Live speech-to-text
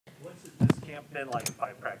camp been like,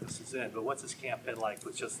 5 practices in, but what's this camp been like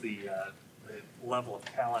with just the level of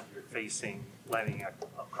talent you're facing, landing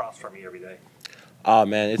across from you every day? Oh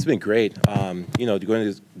man, it's been great. You know,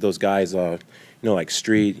 going to those guys, you know, like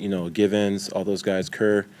Street, you know, Givens, all those guys,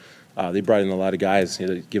 Kerr. They brought in a lot of guys, you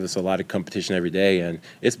know, give us a lot of competition every day, and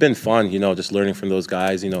it's been fun. You know, just learning from those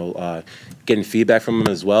guys. You know, getting feedback from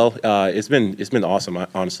them as well. It's been awesome,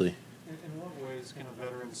 honestly. In what ways can a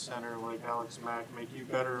veteran center like Alex Mack make you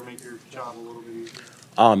better, make your job a little bit easier?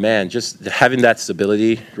 Oh man, just having that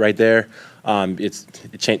stability right there,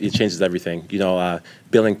 it changes everything. You know,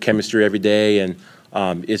 building chemistry every day, and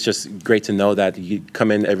it's just great to know that you come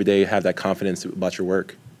in every day, have that confidence about your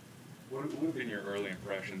work. What have been your early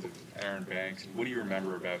impressions of Aaron Banks, and what do you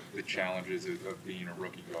remember about the challenges of being a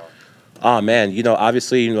rookie guard? Oh man, you know,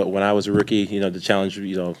 obviously, you know, when I was a rookie, you know, the challenge,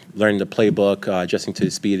 you know, learning the playbook, adjusting to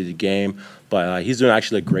the speed of the game. But he's doing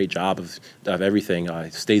actually a great job of everything.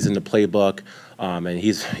 Stays in the playbook, and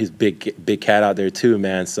he's big cat out there too,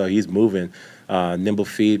 man. So he's moving, nimble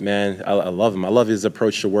feet, man. I love him. I love his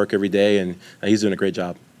approach to work every day, and he's doing a great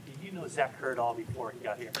job. Did you know Zach Kerr at all before he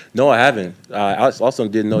got here? No, I haven't. I also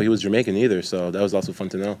didn't know he was Jamaican either, so that was also fun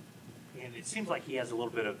to know. It seems like he has a little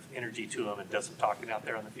bit of energy to him and does some talking out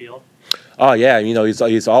there on the field. Oh yeah, you know,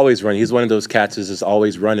 he's always running. He's one of those cats who's just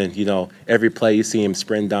always running. You know, every play you see him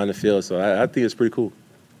sprint down the field. So I think it's pretty cool.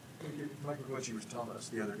 Michael Glitchy was telling us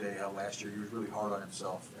the other day how last year he was really hard on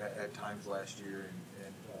himself at times last year,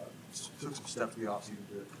 and took some steps in the offseason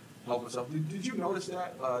to help himself. Did you notice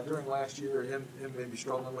that during last year, him maybe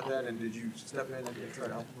struggling with that, and did you step in and try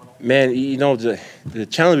to help him at all? Man, you know, the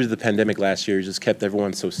challenge of the pandemic last year just kept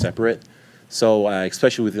everyone so separate. So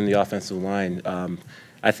especially within the offensive line,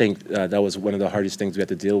 I think that was one of the hardest things we had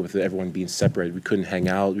to deal with, everyone being separate. We couldn't hang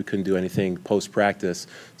out. We couldn't do anything post-practice.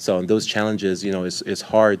 So in those challenges, you know, it's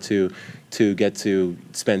hard to get to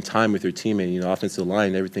spend time with your teammate. You know, offensive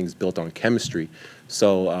line, everything's built on chemistry.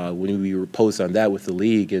 So when we were posed on that with the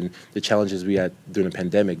league and the challenges we had during the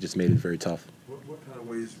pandemic just made it very tough. What kind of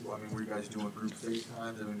ways, I mean, were you guys doing group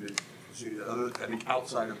FaceTimes? I mean,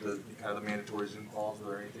 outside of the kind of the mandatory Zoom calls, was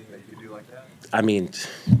there anything that you could do like that? I mean,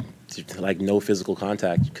 like no physical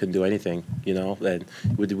contact. You couldn't do anything, you know. And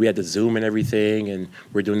we had the Zoom and everything, and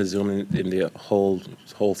we're doing the Zoom in the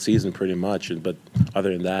whole season pretty much. But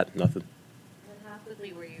other than that, nothing. And how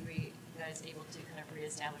quickly were you guys able to kind of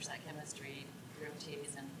reestablish that chemistry through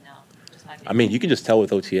OTAs and now just 5 days? I mean, you can just tell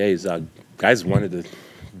with OTAs, guys wanted to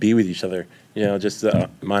be with each other. You know, just the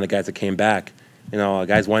amount of guys that came back. You know,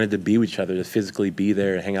 guys wanted to be with each other, to physically be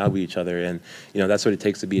there and hang out with each other. And, you know, that's what it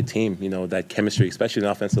takes to be a team. You know, that chemistry, especially in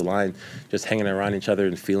the offensive line, just hanging around each other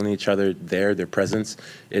and feeling each other there, their presence,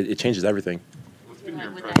 it changes everything. Do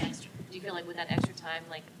you feel like with that extra time,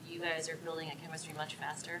 like you guys are building a chemistry much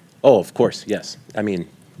faster? Oh, of course, yes. I mean,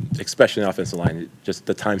 especially in the offensive line, just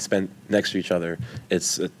the time spent next to each other,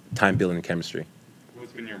 it's time building chemistry.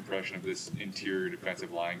 What's been your impression of this interior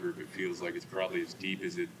defensive line group? It feels like it's probably as deep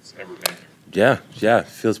as it's ever been. Yeah, it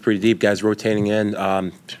feels pretty deep. Guys rotating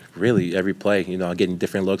in, really every play. You know, getting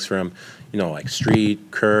different looks from, you know, like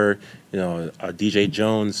Street, Kerr, you know, DJ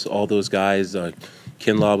Jones, all those guys.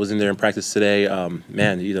 Kinlaw was in there in practice today.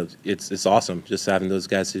 Man, you know, it's awesome just having those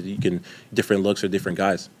guys that you can different looks or different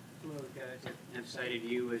guys. Some of those guys have cited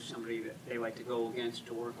you as somebody that they like to go against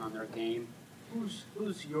to work on their game.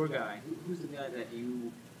 Who's your guy? Who's the guy that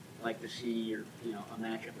you like to see, or you know, a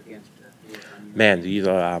matchup against? Man, you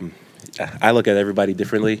know, I look at everybody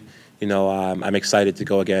differently. You know, I'm excited to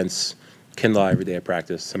go against Kinlaw every day at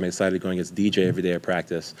practice. I'm excited going against DJ every day at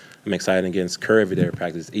practice. I'm excited against Kerr every day at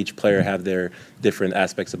practice. Each player have their different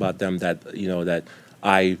aspects about them that, you know, that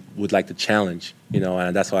I would like to challenge. You know,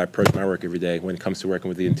 and that's how I approach my work every day when it comes to working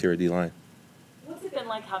with the interior D-line. What's it been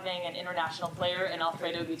like having an international player in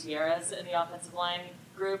Alfredo Guiterrez in the offensive line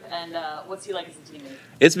group, and what's he like as a teammate?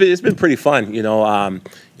 It's been pretty fun, you know.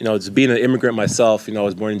 You know, it's being an immigrant myself. You know, I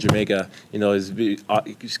was born in Jamaica. You know,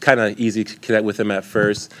 it's kind of easy to connect with him at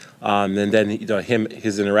first, and then you know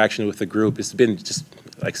his interaction with the group. It's been just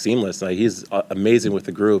like seamless. Like he's amazing with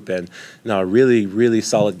the group, and you know, a really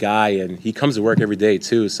solid guy. And he comes to work every day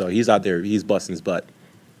too. So he's out there, he's busting his butt.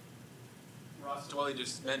 Ross Dwelly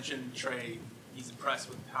just mentioned Trey. He's impressed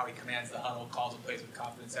with how he commands the huddle, calls and plays with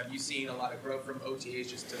confidence. Have you seen a lot of growth from OTAs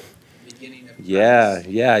just to the beginning of practice?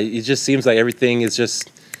 Yeah. It just seems like everything is just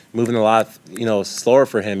moving a lot, you know, slower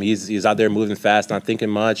for him. He's out there moving fast, not thinking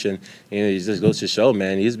much, and you know, he just goes to show,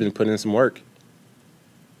 man. He's been putting in some work.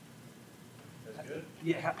 That's good.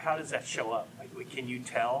 Yeah. How does that show up? Like, can you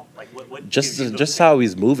tell? Like what? Just how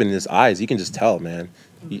he's moving his eyes, you can just tell, man.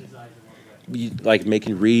 Like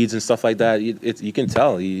making reads and stuff like that, you can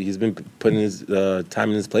tell he's been putting his time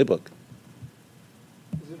in his playbook.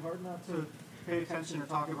 hard not to pay attention or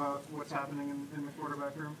talk about what's happening in the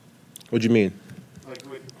quarterback room? What do you mean? Like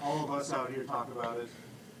with all of us out here talk about it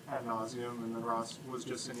ad nauseum, and then Ross was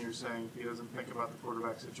just in here saying he doesn't think about the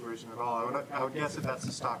quarterback situation at all. I would guess that that's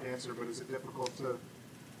a stock answer, but is it difficult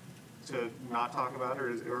to not talk about it,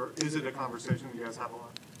 or is it a conversation you guys have a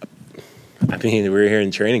lot? I mean, we're here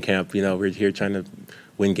in training camp. You know, we're here trying to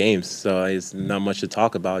win games, so it's not much to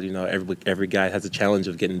talk about. You know, every guy has a challenge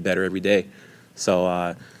of getting better every day.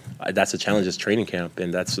 So that's a challenge as training camp,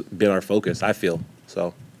 and that's been our focus, I feel.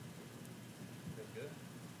 So.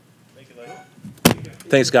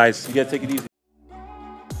 Thanks, guys. You got to take it easy.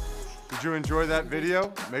 Did you enjoy that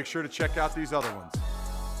video? Make sure to check out these other ones.